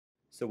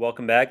So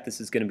welcome back.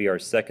 This is going to be our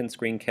second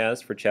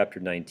screencast for Chapter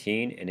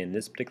 19, and in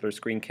this particular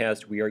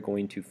screencast we are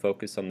going to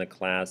focus on the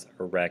class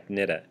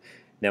Arachnida.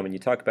 Now when you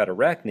talk about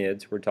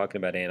arachnids, we're talking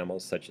about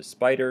animals such as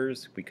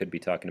spiders, we could be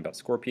talking about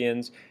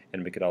scorpions,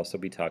 and we could also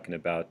be talking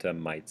about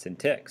mites and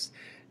ticks.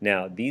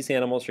 Now these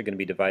animals are going to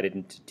be divided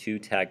into two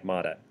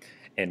tagmata.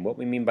 And what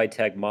we mean by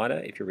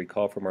tagmata, if you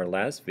recall from our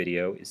last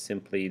video, is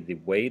simply the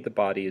way the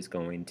body is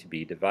going to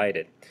be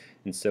divided.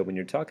 And so when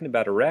you're talking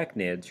about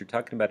arachnids, you're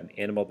talking about an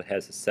animal that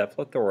has a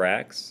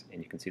cephalothorax,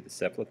 and you can see the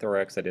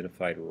cephalothorax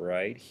identified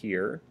right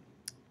here.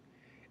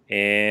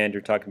 And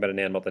you're talking about an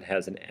animal that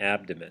has an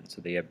abdomen, so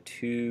they have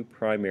two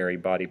primary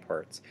body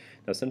parts.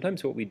 Now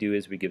sometimes what we do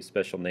is we give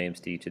special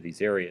names to each of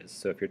these areas.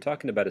 So if you're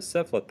talking about a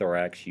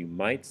cephalothorax, you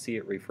might see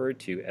it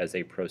referred to as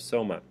a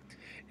prosoma.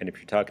 And if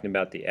you're talking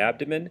about the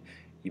abdomen,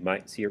 you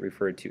might see it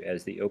referred to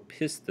as the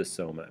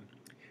opisthosoma.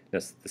 Now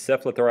the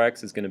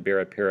cephalothorax is going to bear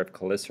a pair of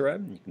chelicera.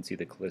 You can see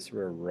the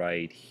chelicera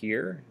right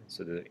here.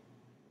 So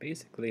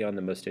basically on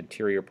the most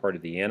anterior part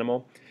of the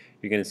animal.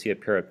 You're going to see a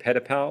pair of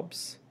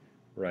pedipalps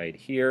right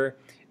here.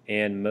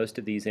 And most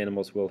of these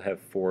animals will have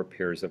 4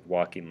 pairs of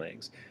walking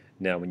legs.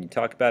 Now when you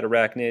talk about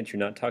arachnids,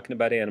 you're not talking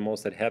about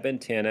animals that have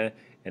antennae,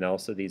 and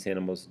also these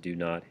animals do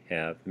not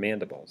have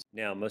mandibles.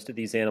 Now most of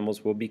these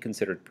animals will be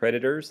considered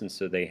predators, and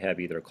so they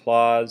have either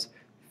claws,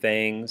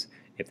 fangs,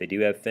 if they do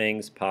have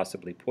fangs,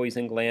 possibly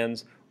poison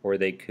glands, or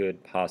they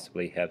could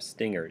possibly have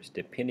stingers,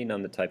 depending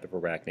on the type of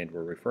arachnid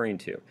we're referring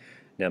to.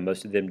 Now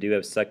most of them do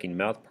have sucking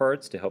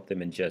mouthparts to help them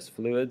ingest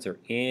fluids or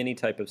any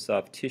type of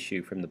soft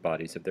tissue from the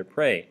bodies of their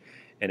prey.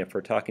 And if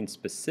we're talking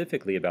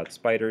specifically about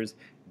spiders,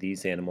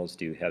 these animals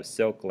do have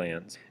silk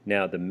glands.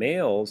 Now the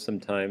males,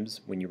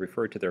 sometimes when you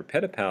refer to their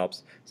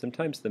pedipalps,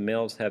 sometimes the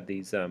males have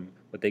these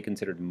what they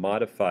considered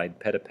modified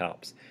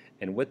pedipalps.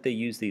 And what they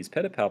use these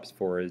pedipalps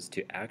for is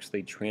to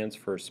actually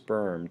transfer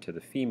sperm to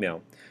the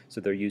female. So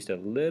they're used a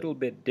little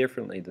bit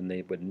differently than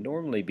they would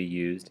normally be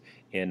used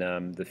in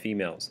the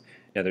females.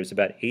 Now there's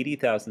about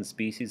 80,000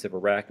 species of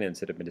arachnids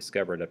that have been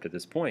discovered up to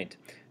this point.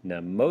 Now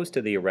most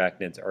of the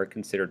arachnids are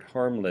considered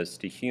harmless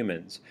to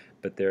humans,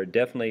 but there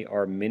definitely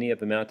are many of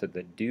them out there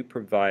that do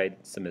provide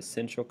some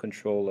essential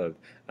control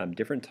of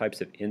different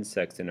types of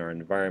insects in our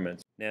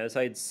environments. Now as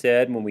I had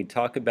said, when we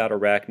talk about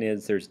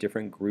arachnids, there's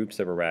different groups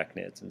of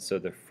arachnids, and so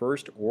the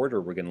first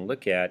order we're going to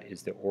look at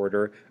is the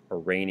order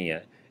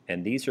Araneae.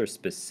 And these are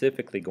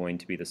specifically going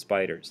to be the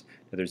spiders.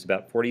 Now there's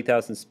about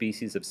 40,000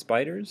 species of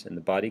spiders, and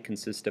the body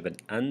consists of an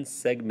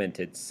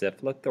unsegmented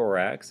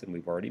cephalothorax, and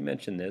we've already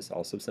mentioned this,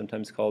 also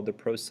sometimes called the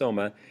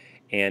prosoma,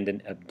 and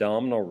an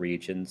abdominal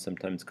region,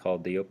 sometimes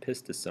called the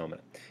opisthosoma.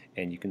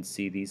 And you can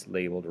see these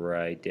labeled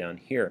right down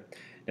here.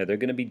 Now they're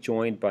going to be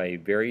joined by a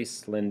very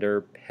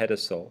slender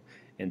pedicel,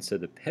 and so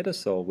the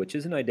pedicel, which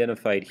isn't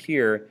identified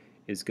here,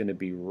 is going to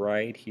be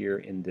right here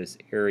in this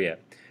area.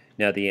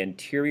 Now the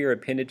anterior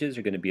appendages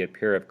are going to be a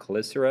pair of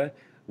chelicera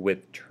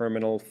with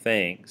terminal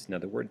fangs. Now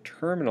the word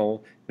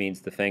terminal means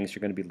the fangs are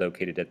going to be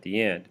located at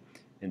the end.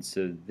 And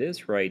so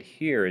this right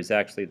here is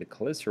actually the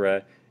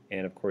chelicera,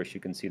 and of course you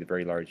can see the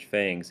very large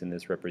fangs in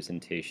this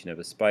representation of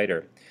a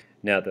spider.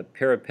 Now the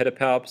pair of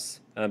pedipalps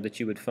that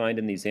you would find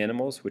in these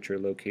animals, which are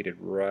located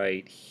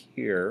right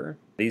here,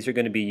 these are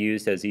going to be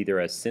used as either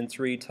a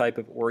sensory type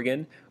of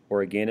organ,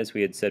 or again, as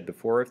we had said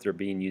before, if they're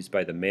being used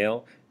by the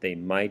male, they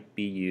might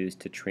be used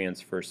to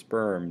transfer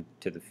sperm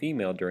to the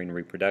female during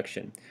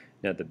reproduction.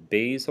 Now the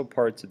basal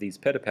parts of these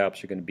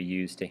pedipalps are going to be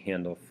used to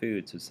handle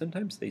food, so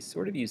sometimes they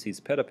sort of use these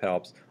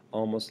pedipalps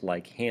almost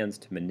like hands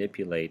to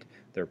manipulate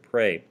their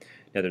prey.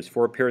 Now there's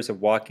 4 pairs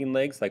of walking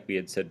legs like we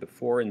had said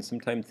before, and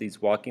sometimes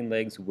these walking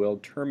legs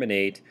will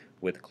terminate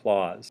with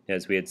claws.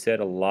 As we had said,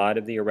 a lot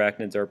of the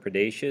arachnids are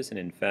predaceous, and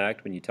in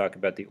fact when you talk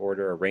about the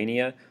order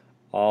Araneae,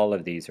 all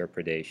of these are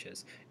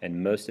predaceous,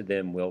 and most of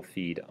them will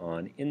feed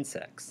on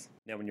insects.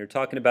 Now when you're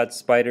talking about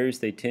spiders,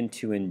 they tend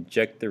to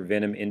inject their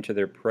venom into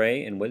their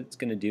prey, and what it's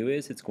going to do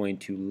is it's going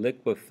to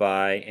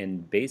liquefy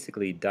and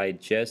basically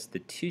digest the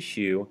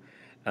tissue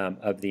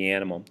of the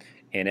animal.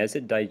 And as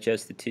it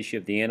digests the tissue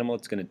of the animal,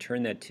 it's going to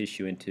turn that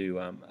tissue into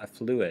a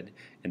fluid,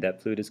 and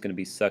that fluid is going to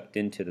be sucked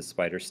into the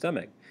spider's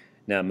stomach.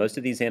 Now most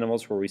of these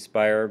animals will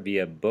respire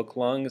via book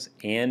lungs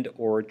and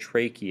or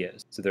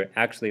tracheas. So there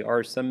actually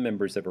are some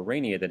members of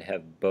Araneae that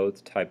have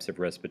both types of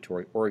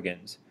respiratory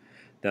organs.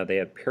 Now they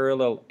have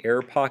parallel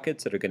air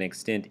pockets that are going to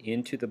extend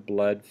into the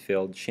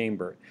blood-filled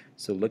chamber.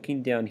 So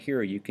looking down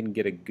here, you can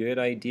get a good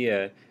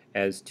idea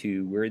as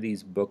to where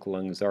these book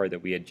lungs are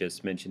that we had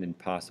just mentioned, and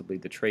possibly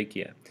the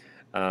trachea.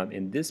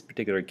 In this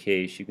particular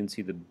case, you can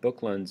see the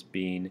book lungs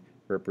being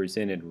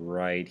represented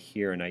right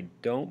here, and I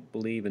don't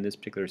believe in this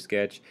particular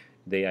sketch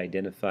they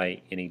identify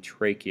any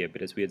trachea,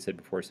 but as we had said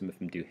before, some of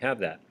them do have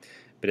that.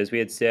 But as we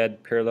had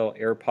said, parallel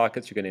air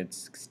pockets are going to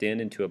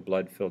extend into a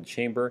blood-filled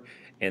chamber,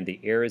 and the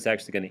air is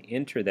actually going to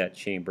enter that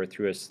chamber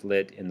through a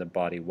slit in the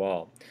body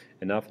wall.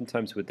 And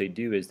oftentimes what they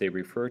do is they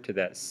refer to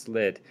that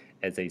slit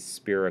as a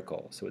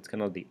spiracle, so it's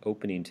kind of the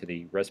opening to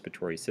the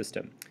respiratory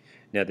system.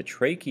 Now, the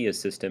trachea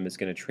system is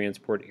going to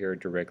transport air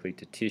directly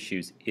to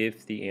tissues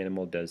if the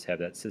animal does have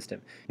that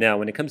system. Now,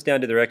 when it comes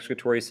down to their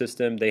excretory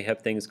system, they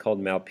have things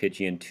called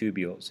malpighian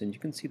tubules, and you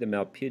can see the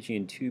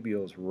malpighian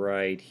tubules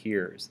right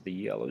here. So the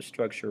yellow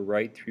structure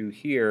right through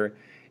here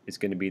is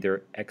going to be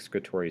their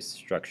excretory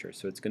structure.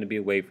 So it's going to be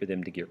a way for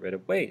them to get rid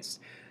of waste.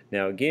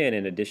 Now again,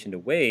 in addition to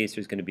waste,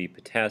 there's going to be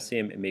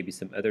potassium and maybe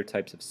some other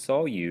types of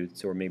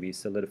solutes or maybe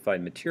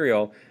solidified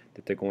material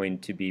that they're going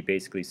to be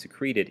basically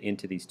secreted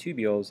into these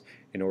tubules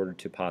in order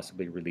to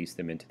possibly release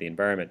them into the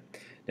environment.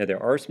 Now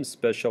there are some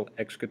special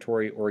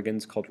excretory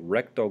organs called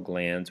rectal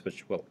glands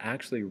which will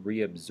actually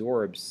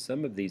reabsorb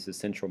some of these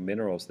essential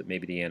minerals that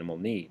maybe the animal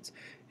needs.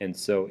 And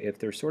so if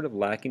they're sort of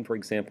lacking, for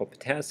example,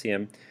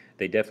 potassium,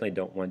 they definitely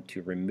don't want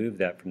to remove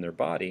that from their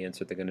body, and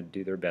so they're going to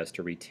do their best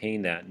to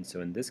retain that. And so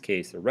in this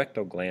case, the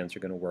rectal glands are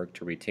going to work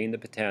to retain the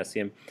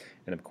potassium,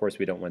 and of course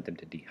we don't want them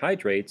to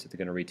dehydrate, so they're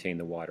going to retain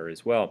the water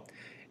as well.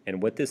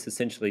 And what this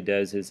essentially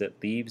does is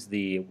it leaves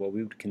what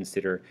we would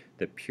consider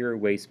the pure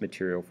waste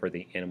material for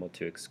the animal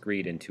to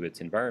excrete into its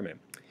environment.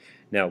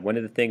 Now, one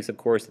of the things, of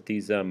course, that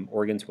these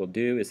organs will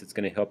do is it's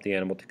going to help the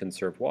animal to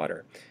conserve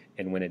water.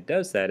 And when it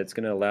does that, it's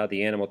going to allow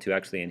the animal to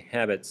actually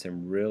inhabit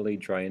some really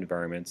dry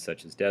environments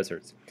such as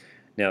deserts.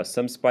 Now,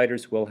 some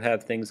spiders will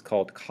have things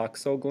called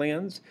coxal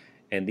glands,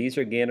 and these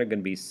again are going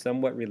to be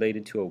somewhat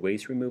related to a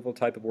waste removal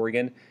type of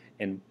organ.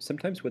 And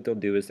sometimes what they'll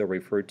do is they'll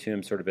refer to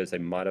them sort of as a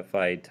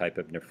modified type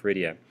of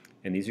nephridia.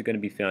 And these are going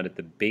to be found at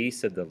the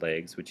base of the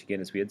legs, which again,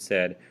 as we had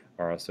said,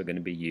 are also going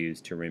to be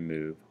used to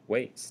remove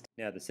waste.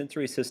 Now, the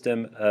sensory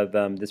system of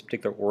this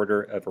particular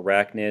order of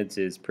arachnids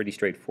is pretty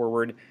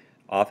straightforward.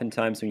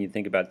 Oftentimes when you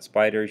think about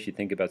spiders, you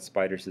think about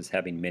spiders as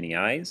having many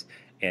eyes,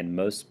 and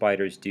most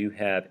spiders do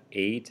have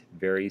 8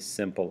 very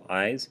simple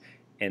eyes,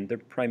 and they're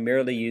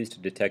primarily used to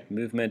detect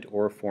movement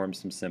or form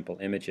some simple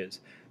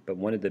images. But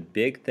one of the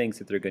big things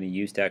that they're going to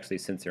use to actually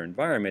sense their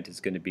environment is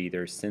going to be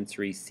their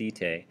sensory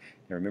setae.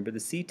 Now remember, the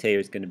setae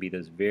is going to be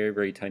those very,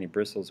 very tiny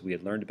bristles we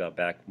had learned about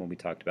back when we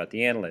talked about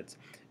the annelids.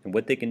 And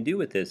what they can do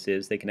with this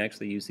is they can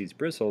actually use these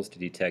bristles to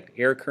detect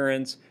air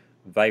currents,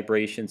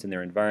 vibrations in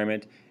their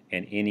environment,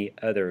 and any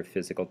other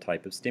physical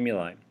type of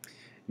stimuli.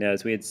 Now,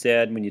 as we had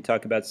said, when you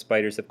talk about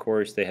spiders, of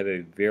course, they have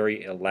a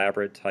very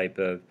elaborate type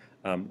of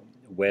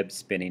web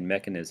spinning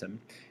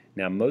mechanism.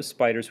 Now, most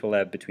spiders will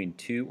have between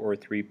 2 or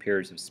 3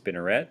 pairs of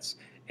spinnerets,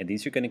 and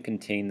these are going to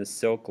contain the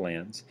silk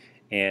glands.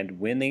 And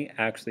when they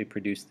actually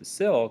produce the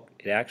silk,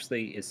 it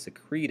actually is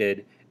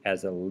secreted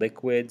as a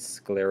liquid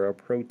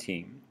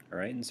scleroprotein. All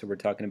right, and so we're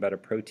talking about a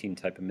protein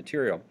type of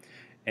material.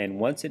 And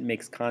once it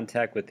makes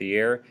contact with the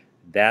air,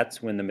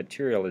 that's when the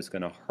material is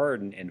going to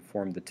harden and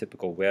form the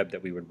typical web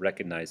that we would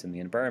recognize in the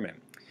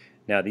environment.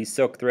 Now, these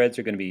silk threads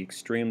are going to be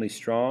extremely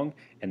strong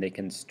and they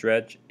can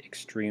stretch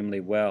extremely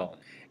well.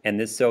 And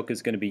this silk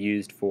is going to be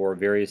used for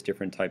various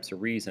different types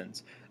of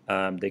reasons.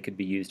 They could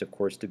be used, of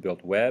course, to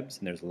build webs,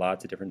 and there's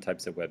lots of different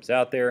types of webs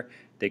out there.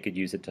 They could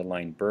use it to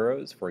line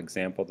burrows. For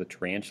example, the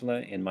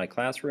tarantula in my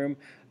classroom,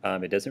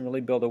 it doesn't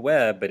really build a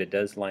web, but it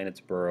does line its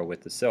burrow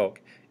with the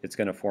silk. It's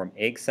going to form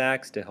egg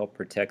sacs to help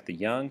protect the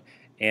young,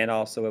 and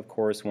also, of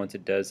course, once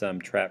it does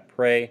trap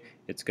prey,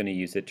 it's going to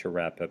use it to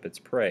wrap up its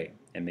prey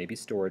and maybe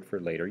store it for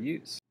later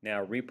use.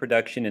 Now,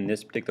 reproduction in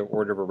this particular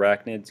order of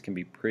arachnids can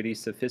be pretty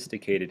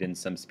sophisticated in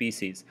some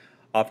species.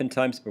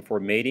 Oftentimes before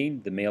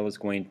mating, the male is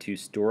going to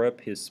store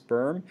up his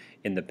sperm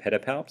in the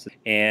pedipalps,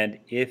 and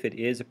if it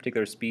is a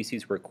particular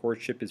species where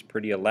courtship is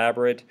pretty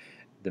elaborate,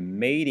 the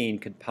mating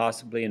could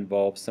possibly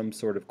involve some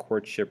sort of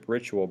courtship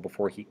ritual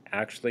before he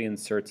actually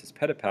inserts his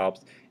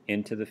pedipalps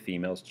into the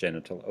female's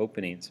genital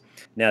openings.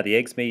 Now, the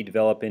eggs may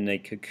develop in a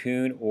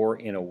cocoon or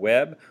in a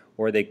web,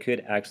 or they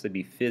could actually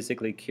be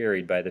physically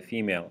carried by the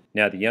female.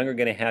 Now, the young are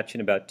going to hatch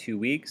in about 2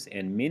 weeks,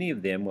 and many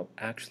of them will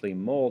actually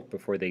molt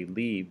before they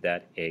leave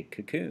that egg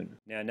cocoon.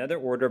 Now, another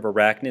order of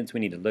arachnids we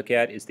need to look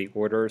at is the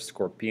order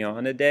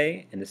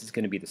Scorpionidae, and this is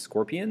going to be the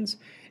scorpions.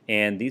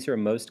 And these are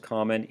most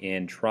common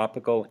in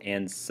tropical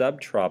and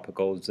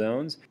subtropical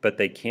zones, but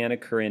they can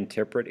occur in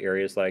temperate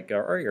areas like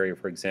our area,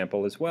 for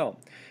example, as well.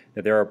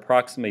 Now, there are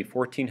approximately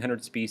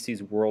 1,400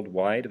 species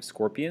worldwide of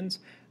scorpions.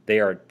 They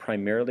are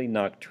primarily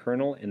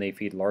nocturnal and they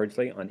feed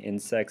largely on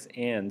insects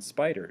and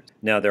spiders.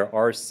 Now, there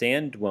are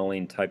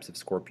sand-dwelling types of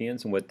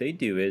scorpions, and what they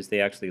do is they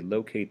actually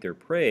locate their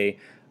prey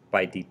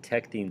by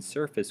detecting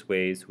surface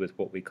waves with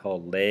what we call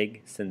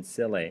leg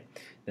sensillae.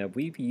 Now,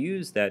 we've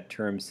used that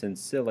term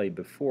sensillae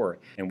before,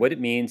 and what it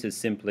means is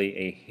simply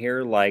a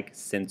hair-like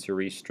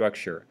sensory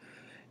structure.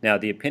 Now,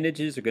 the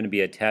appendages are going to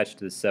be attached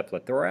to the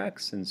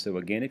cephalothorax, and so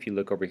again, if you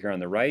look over here on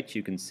the right,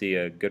 you can see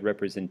a good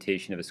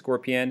representation of a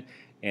scorpion,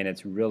 and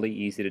it's really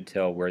easy to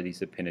tell where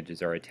these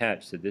appendages are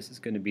attached. So this is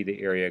going to be the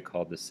area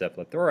called the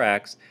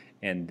cephalothorax,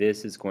 and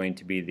this is going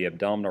to be the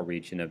abdominal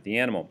region of the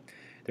animal.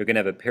 They're going to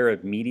have a pair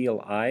of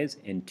medial eyes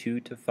and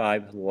 2 to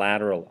 5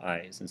 lateral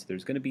eyes, and so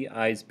there's going to be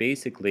eyes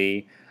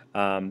basically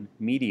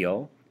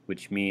medial,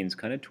 which means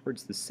kind of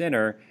towards the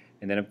center,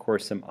 and then of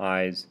course some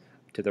eyes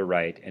to the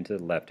right and to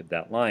the left of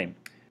that line.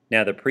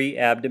 Now the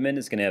pre-abdomen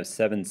is going to have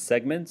 7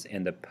 segments,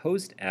 and the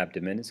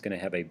post-abdomen is going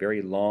to have a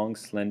very long,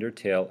 slender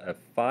tail of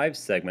 5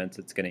 segments.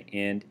 It's going to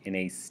end in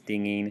a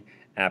stinging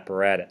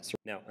apparatus.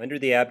 Now under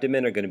the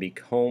abdomen are going to be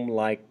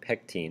comb-like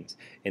pectines,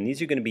 and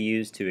these are going to be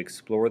used to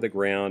explore the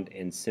ground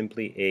and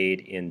simply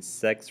aid in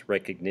sex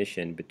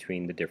recognition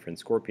between the different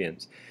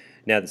scorpions.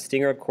 Now the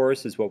stinger, of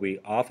course, is what we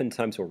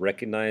oftentimes will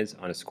recognize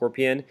on a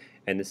scorpion,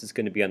 and this is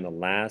going to be on the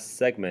last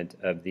segment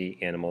of the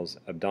animal's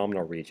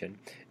abdominal region.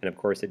 And of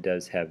course it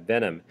does have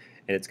venom,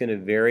 and it's going to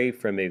vary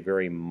from a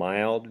very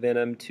mild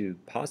venom to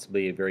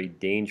possibly a very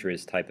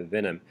dangerous type of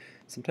venom.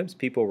 Sometimes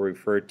people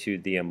refer to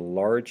the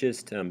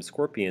largest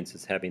scorpions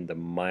as having the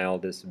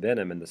mildest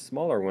venom, and the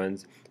smaller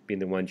ones being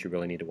the ones you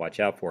really need to watch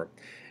out for.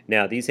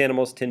 Now, these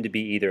animals tend to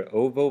be either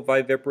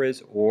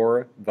ovoviviparous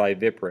or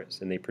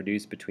viviparous, and they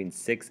produce between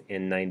 6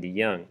 and 90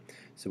 young.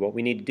 So what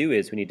we need to do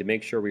is we need to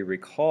make sure we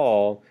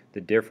recall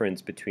the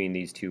difference between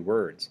these two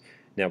words.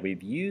 Now,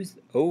 we've used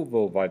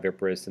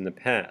ovoviviparous in the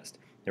past.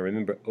 Now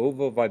remember,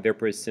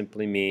 ovoviviparous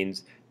simply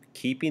means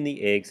keeping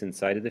the eggs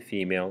inside of the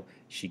female.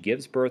 She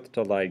gives birth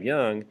to live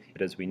young,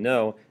 but as we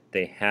know,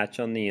 they hatch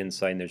on the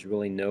inside, and there's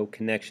really no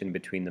connection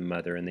between the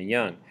mother and the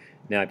young.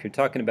 Now, if you're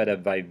talking about a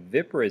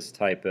viviparous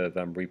type of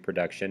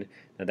reproduction,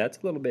 now that's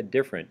a little bit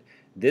different.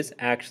 This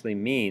actually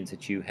means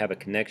that you have a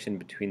connection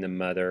between the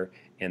mother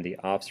and the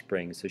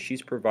offspring, so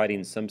she's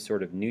providing some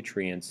sort of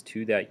nutrients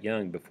to that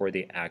young before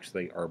they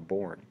actually are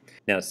born.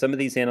 Now, some of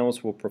these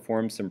animals will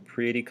perform some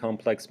pretty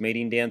complex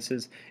mating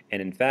dances, and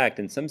in fact,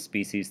 in some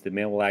species, the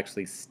male will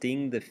actually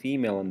sting the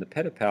female on the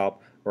pedipalp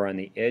or on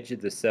the edge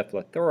of the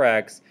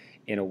cephalothorax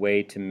in a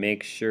way to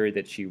make sure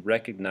that she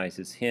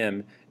recognizes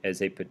him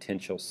as a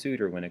potential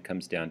suitor when it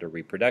comes down to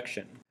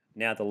reproduction.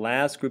 Now the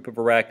last group of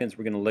arachnids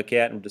we're going to look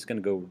at, and we're just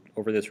going to go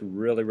over this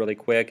really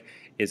quick,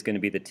 is going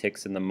to be the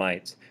ticks and the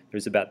mites.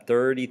 There's about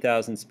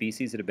 30,000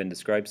 species that have been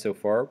described so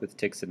far with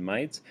ticks and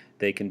mites.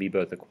 They can be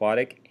both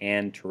aquatic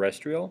and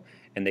terrestrial,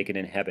 and they can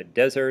inhabit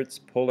deserts,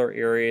 polar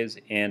areas,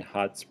 and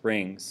hot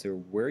springs.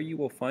 So where you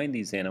will find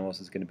these animals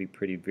is going to be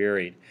pretty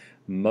varied.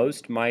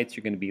 Most mites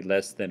are going to be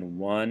less than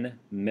 1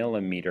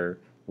 millimeter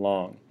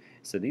long.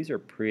 So these are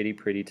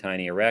pretty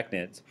tiny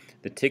arachnids.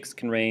 The ticks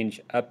can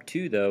range up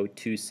to, though,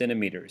 2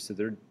 centimeters. So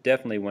they're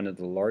definitely one of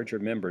the larger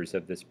members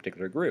of this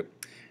particular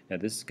group. Now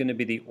this is going to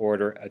be the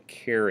order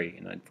Acari,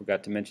 and I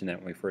forgot to mention that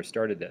when we first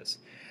started this.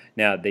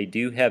 Now they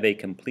do have a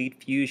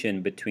complete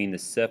fusion between the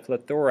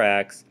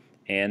cephalothorax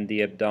and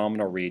the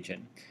abdominal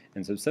region.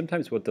 And so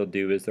sometimes what they'll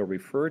do is they'll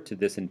refer to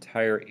this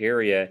entire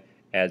area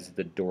as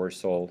the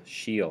dorsal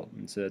shield.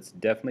 And so that's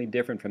definitely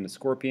different from the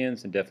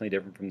scorpions and definitely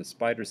different from the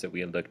spiders that we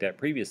had looked at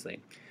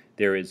previously.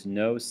 There is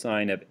no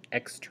sign of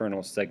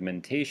external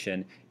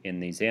segmentation in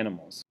these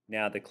animals.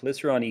 Now the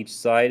chelicera on each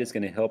side is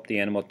going to help the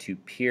animal to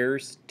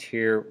pierce,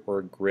 tear,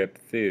 or grip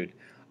food.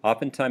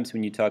 Oftentimes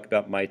when you talk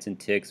about mites and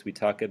ticks, we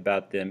talk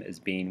about them as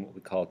being what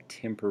we call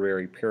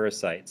temporary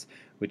parasites,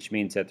 which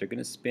means that they're going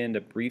to spend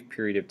a brief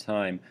period of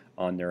time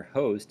on their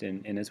host,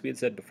 and as we had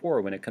said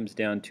before, when it comes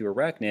down to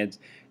arachnids,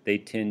 they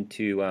tend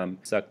to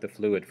suck the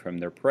fluid from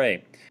their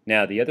prey.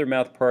 Now the other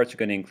mouth parts are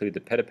going to include the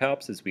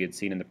pedipalps, as we had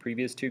seen in the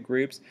previous two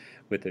groups,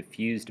 with a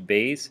fused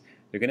base.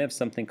 They're going to have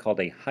something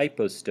called a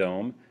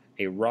hypostome,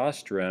 a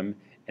rostrum,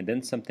 and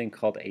then something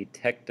called a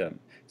tectum.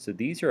 So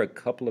these are a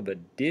couple of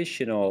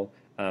additional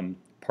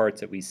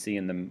parts that we see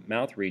in the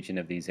mouth region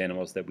of these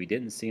animals that we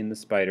didn't see in the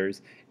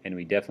spiders, and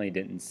we definitely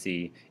didn't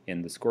see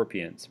in the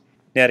scorpions.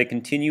 Now to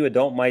continue,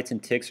 adult mites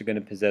and ticks are going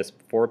to possess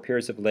 4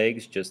 pairs of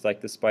legs, just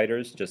like the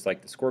spiders, just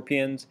like the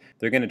scorpions.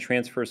 They're going to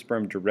transfer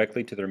sperm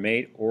directly to their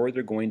mate, or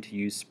they're going to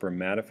use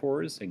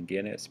spermatophores.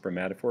 Again, a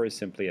spermatophore is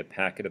simply a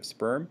packet of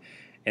sperm,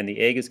 and the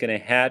egg is going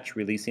to hatch,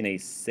 releasing a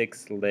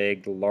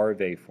 6-legged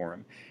larvae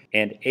form.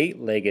 And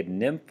 8-legged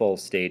nymphal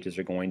stages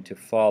are going to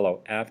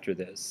follow after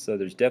this. So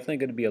there's definitely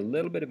going to be a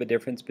little bit of a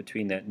difference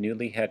between that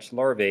newly hatched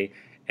larvae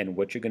and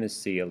what you're going to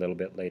see a little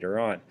bit later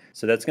on.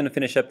 So that's going to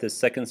finish up this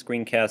second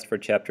screencast for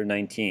Chapter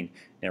 19.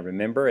 Now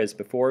remember, as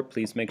before,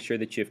 please make sure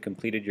that you've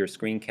completed your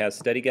screencast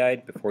study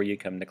guide before you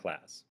come to class.